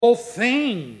all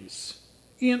things,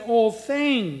 in all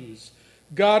things,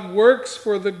 God works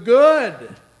for the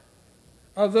good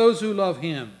of those who love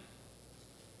him,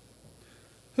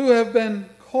 who have been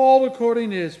called according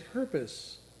to his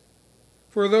purpose.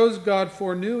 For those God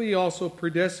foreknew, he also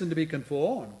predestined to be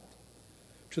conformed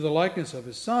to the likeness of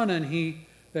his Son,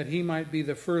 that he might be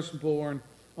the firstborn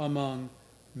among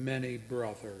many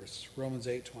brothers. Romans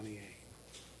 8:28.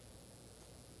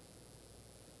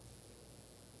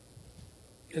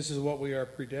 This is what we are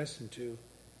predestined to,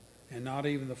 and not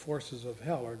even the forces of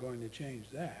hell are going to change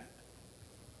that.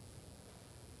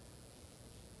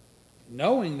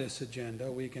 Knowing this agenda,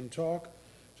 we can talk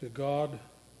to God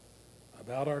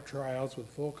about our trials with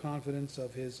full confidence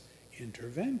of his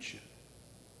intervention.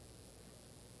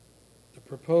 The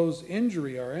proposed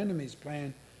injury our enemies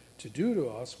plan to do to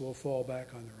us will fall back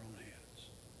on their own heads.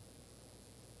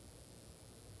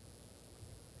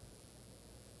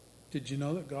 Did you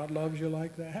know that God loves you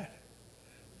like that?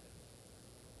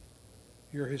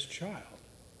 You're his child.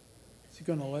 Is he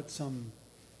going to let some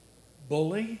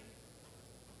bully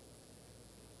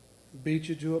beat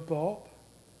you to a pulp?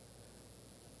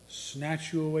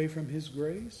 Snatch you away from his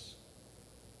grace?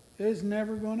 It is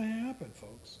never going to happen,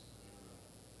 folks.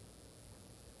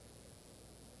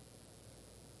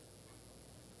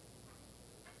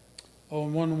 Oh,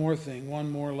 and one more thing,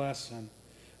 one more lesson.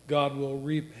 God will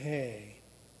repay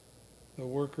the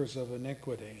workers of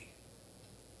iniquity,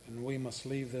 and we must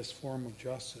leave this form of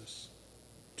justice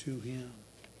to him.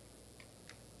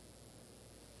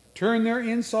 Turn their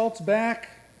insults back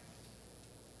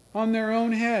on their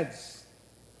own heads.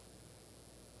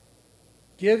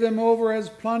 Give them over as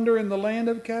plunder in the land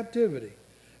of captivity.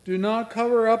 Do not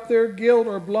cover up their guilt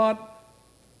or blot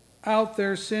out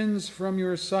their sins from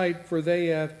your sight, for they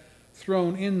have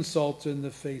thrown insults in the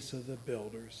face of the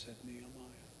builders, said Nehemiah.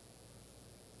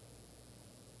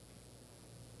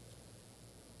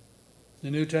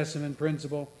 The New Testament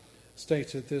principle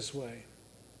states it this way.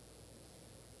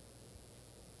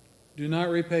 Do not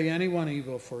repay anyone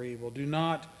evil for evil. Do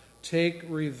not take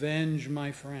revenge,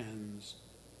 my friends,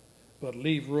 but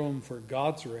leave room for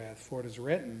God's wrath, for it is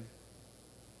written,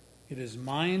 it is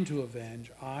mine to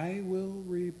avenge, I will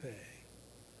repay,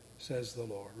 says the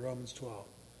Lord. Romans 12,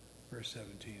 verse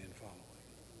 17 and following.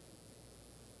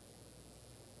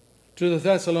 To the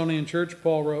Thessalonian church,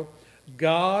 Paul wrote,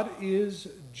 God is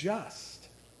just.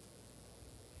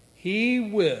 He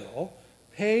will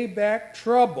pay back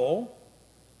trouble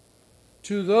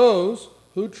to those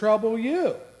who trouble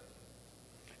you,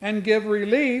 and give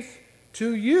relief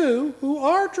to you who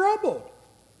are troubled.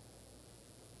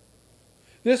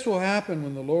 This will happen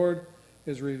when the Lord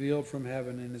is revealed from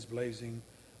heaven in his blazing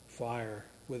fire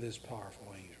with his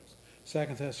powerful angels.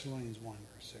 2 Thessalonians 1,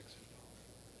 verse 6 and 12.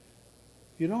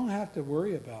 You don't have to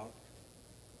worry about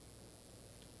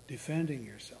defending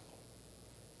yourself.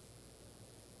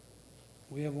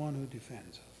 We have one who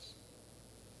defends us.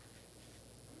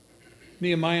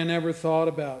 Nehemiah never thought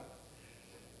about,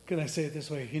 can I say it this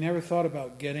way? He never thought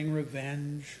about getting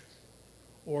revenge,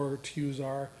 or to use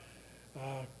our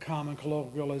common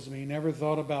colloquialism, he never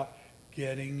thought about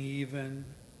getting even.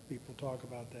 People talk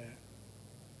about that.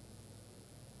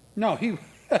 No,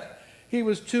 he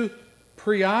was too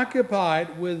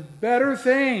preoccupied with better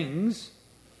things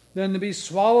than to be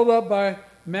swallowed up by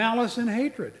malice and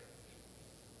hatred.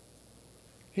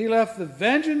 He left the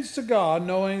vengeance to God,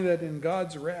 knowing that in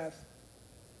God's wrath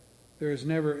there is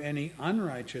never any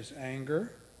unrighteous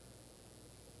anger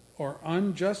or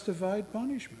unjustified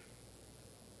punishment.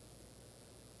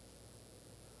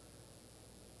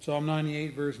 Psalm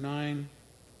 98, verse 9,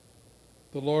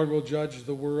 the Lord will judge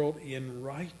the world in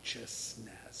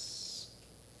righteousness.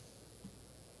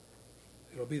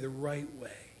 It'll be the right way.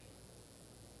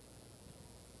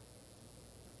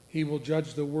 He will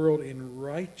judge the world in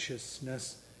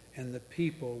righteousness and the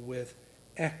people with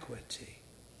equity.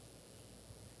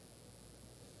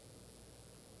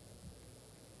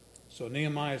 So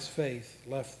Nehemiah's faith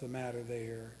left the matter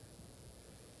there,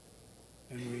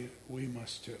 and we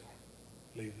must too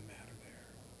leave the matter there.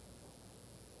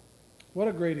 What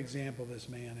a great example this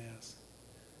man is.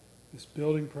 This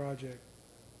building project,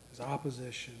 his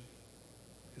opposition,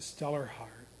 his stellar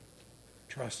heart,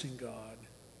 trusting God,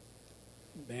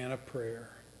 man of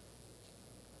prayer,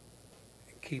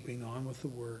 and keeping on with the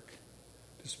work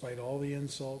despite all the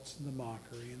insults and the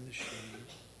mockery and the shame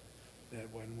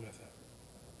that went with it.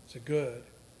 It's a good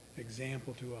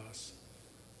example to us.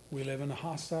 We live in a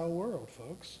hostile world,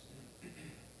 folks.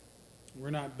 We're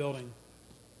not building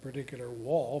a particular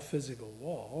wall, physical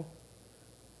wall,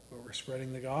 but we're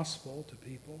spreading the gospel to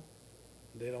people.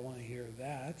 They don't want to hear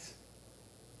that.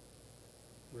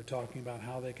 We're talking about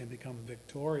how they can become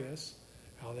victorious,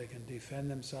 how they can defend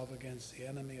themselves against the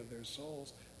enemy of their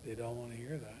souls. They don't want to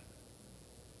hear that.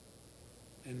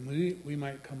 And we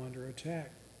might come under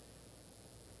attack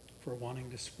for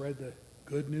wanting to spread the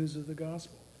good news of the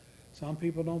gospel. Some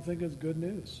people don't think it's good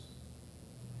news.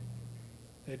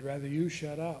 They'd rather you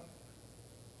shut up,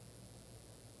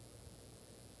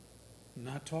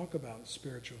 not talk about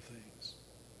spiritual things.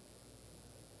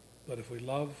 But if we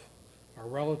love our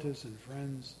relatives and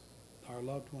friends, our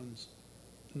loved ones,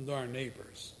 and our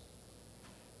neighbors,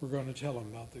 we're going to tell them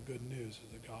about the good news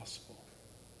of the gospel.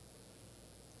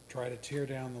 Try to tear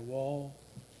down the wall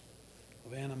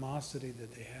of animosity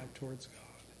that they have towards God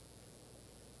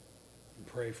and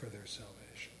pray for their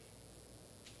salvation.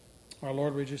 Our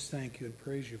Lord, we just thank you and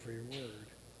praise you for your word.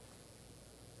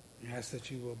 We ask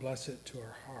that you will bless it to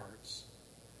our hearts.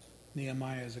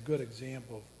 Nehemiah is a good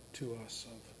example to us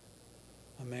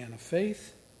of a man of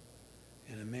faith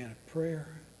and a man of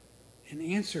prayer and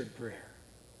answered prayer.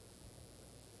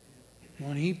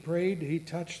 When he prayed, he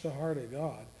touched the heart of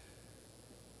God.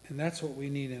 And that's what we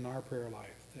need in our prayer life.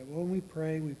 That when we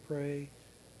pray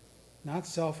not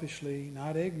selfishly,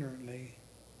 not ignorantly,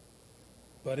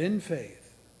 but in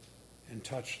faith and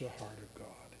touch the heart of God.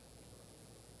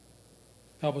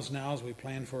 Help us now as we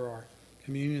plan for our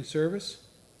communion service.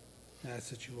 I ask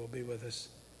that you will be with us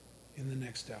in the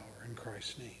next hour. In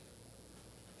Christ's name.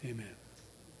 Amen.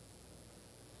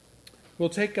 We'll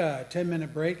take a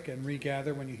 10-minute break and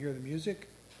regather when you hear the music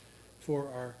for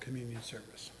our communion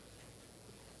service.